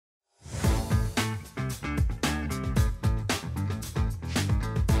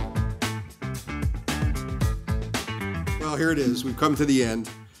here it is. We've come to the end.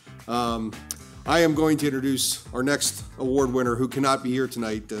 I am going to introduce our next award winner who cannot be here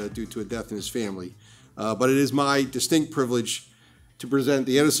tonight due to a death in his family. But it is my distinct privilege to present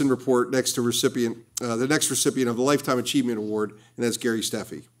the Edison Report the next recipient of the Lifetime Achievement Award, and that's Gary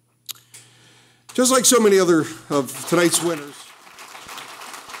Steffy. Just like so many other of tonight's winners.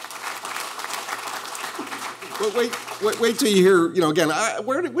 Wait till you hear, again,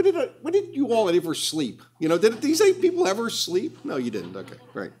 when did you all ever sleep? Did these people ever sleep? No, you didn't. Okay,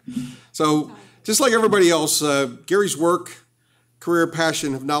 right. So just like everybody else, Gary's work, career,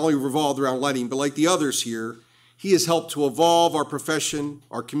 passion have not only revolved around lighting, but like the others here, he has helped to evolve our profession,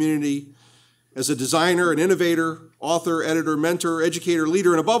 our community, as a designer, an innovator, author, editor, mentor, educator,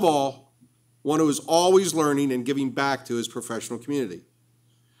 leader, and above all, one who is always learning and giving back to his professional community.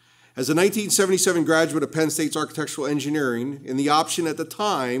 As a 1977 graduate of Penn State's architectural engineering, in the option at the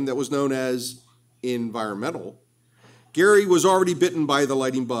time that was known as environmental, Gary was already bitten by the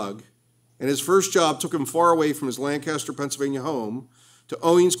lighting bug, and his first job took him far away from his Lancaster, Pennsylvania home to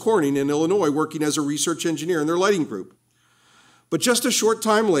Owings Corning in Illinois, working as a research engineer in their lighting group. But just a short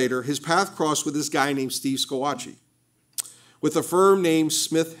time later, his path crossed with this guy named Steve Skowacki, with a firm named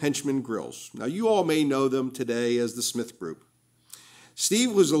Smith Henchman Grills. Now, you all may know them today as the Smith Group.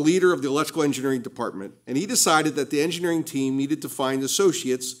 Steve was the leader of the electrical engineering department, and he decided that the engineering team needed to find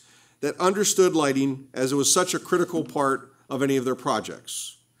associates that understood lighting, as it was such a critical part of any of their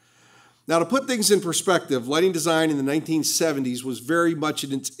projects. Now, to put things in perspective, lighting design in the 1970s was very much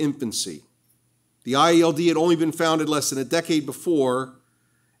in its infancy. The IELD had only been founded less than a decade before,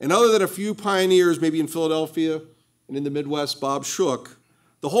 and other than a few pioneers, maybe in Philadelphia and in the Midwest, Bob Shook,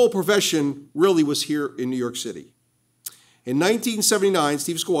 the whole profession really was here in New York City. In 1979,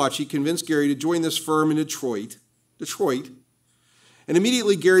 Steve Skowacki convinced Gary to join this firm in Detroit, and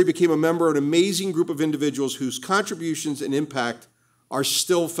immediately Gary became a member of an amazing group of individuals whose contributions and impact are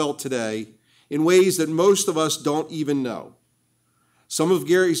still felt today in ways that most of us don't even know. Some of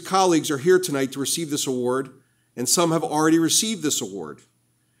Gary's colleagues are here tonight to receive this award, and some have already received this award.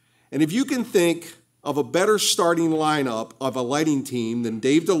 And if you can think of a better starting lineup of a lighting team than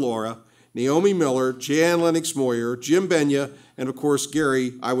Dave DeLaura, Naomi Miller, Jan Lennox Moyer, Jim Benya, and of course,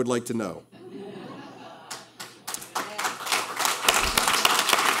 Gary, I would like to know.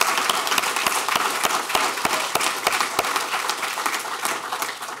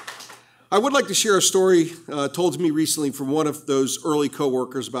 I would like to share a story told to me recently from one of those early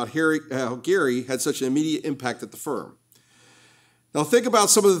coworkers about how Gary had such an immediate impact at the firm. Now think about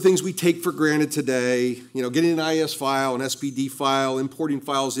some of the things we take for granted today, getting an IS file, an SPD file, importing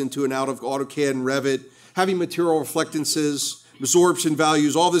files into and out of AutoCAD and Revit, having material reflectances, absorption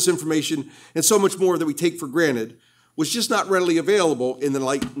values, all this information, and so much more that we take for granted was just not readily available in the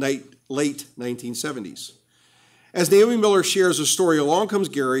late 1970s. As Naomi Miller shares a story, along comes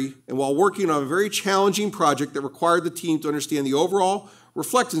Gary, and while working on a very challenging project that required the team to understand the overall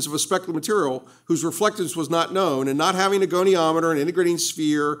reflectance of a specular material whose reflectance was not known, and not having a goniometer and integrating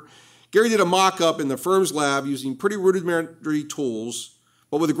sphere, Gary did a mock-up in the firm's lab using pretty rudimentary tools,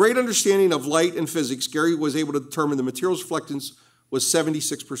 but with a great understanding of light and physics, Gary was able to determine the material's reflectance was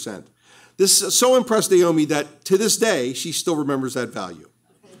 76%. This so impressed Naomi that to this day, she still remembers that value.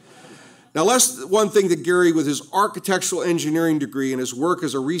 Now, less one thing that Gary, with his architectural engineering degree and his work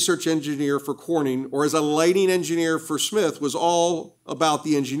as a research engineer for Corning or as a lighting engineer for Smith was all about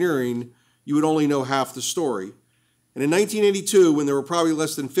the engineering, you would only know half the story. And in 1982, when there were probably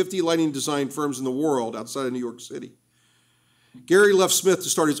less than 50 lighting design firms in the world outside of New York City, Gary left Smith to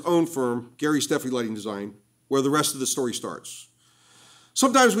start his own firm, Gary Steffy Lighting Design, where the rest of the story starts.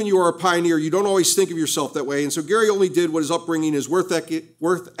 Sometimes when you are a pioneer, you don't always think of yourself that way, and so Gary only did what his upbringing, his work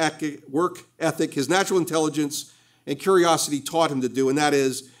ethic, his natural intelligence, and curiosity taught him to do, and that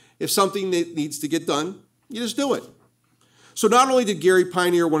is, if something needs to get done, you just do it. So not only did Gary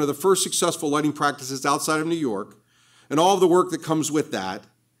pioneer one of the first successful lighting practices outside of New York, and all of the work that comes with that,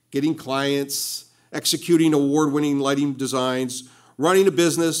 getting clients, executing award-winning lighting designs, running a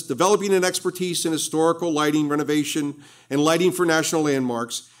business, developing an expertise in historical lighting renovation and lighting for national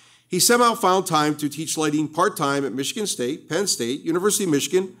landmarks, he somehow found time to teach lighting part-time at Michigan State, Penn State, University of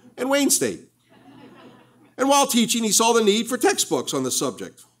Michigan, and Wayne State. And while teaching, he saw the need for textbooks on the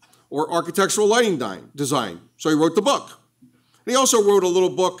subject, or architectural lighting design, so he wrote the book. And he also wrote a little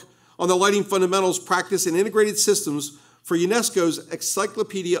book on the lighting fundamentals, practice, and integrated systems for UNESCO's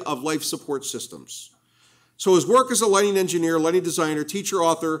Encyclopedia of Life Support Systems. So his work as a lighting engineer, lighting designer, teacher,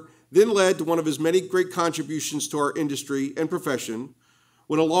 author, then led to one of his many great contributions to our industry and profession,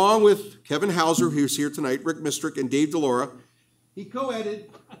 when along with Kevin Hauser, who's here tonight, Rick Mistrick, and Dave DeLaura, he co-edited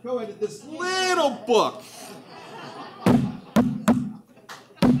this little book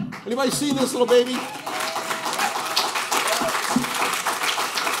Anybody seen this little baby?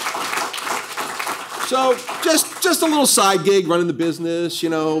 So just a little side gig, running the business, you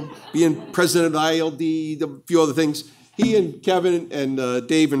know, being president of ILD, a few other things. He and Kevin and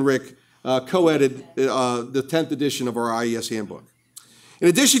Dave and Rick co-edited the 10th edition of our IES handbook. In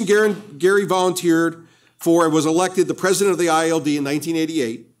addition, Gary volunteered for and was elected the president of the ILD in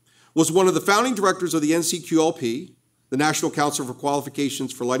 1988, was one of the founding directors of the NCQLP, the National Council for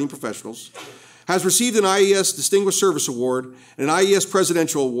Qualifications for Lighting Professionals, has received an IES Distinguished Service Award and an IES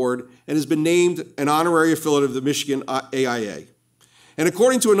Presidential Award, and has been named an honorary affiliate of the Michigan AIA. And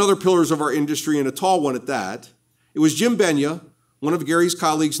according to another pillars of our industry, and a tall one at that, it was Jim Benya, one of Gary's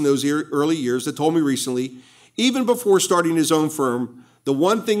colleagues in those early years, that told me recently, even before starting his own firm, the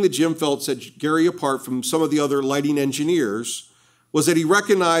one thing that Jim felt set Gary apart from some of the other lighting engineers was that he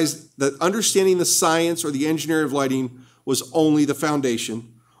recognized that understanding the science or the engineering of lighting was only the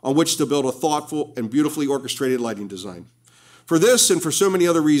foundation on which to build a thoughtful and beautifully orchestrated lighting design. For this and for so many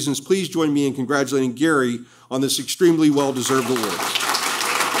other reasons, please join me in congratulating Gary on this extremely well-deserved award.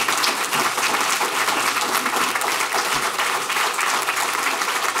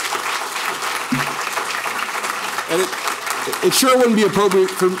 And it sure wouldn't be appropriate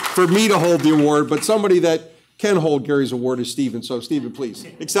for me to hold the award, but somebody that can hold Gary's award is Stephen. So Stephen, please,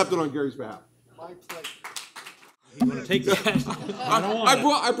 accept it on Gary's behalf. My pleasure. You want to take that?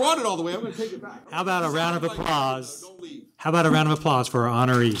 I brought it all the way. I'm going to take it back. How about a round of applause? How about a round of applause for our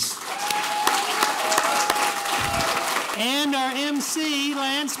honorees? And our MC,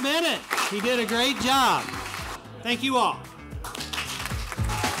 Lance Bennet. He did a great job. Thank you all.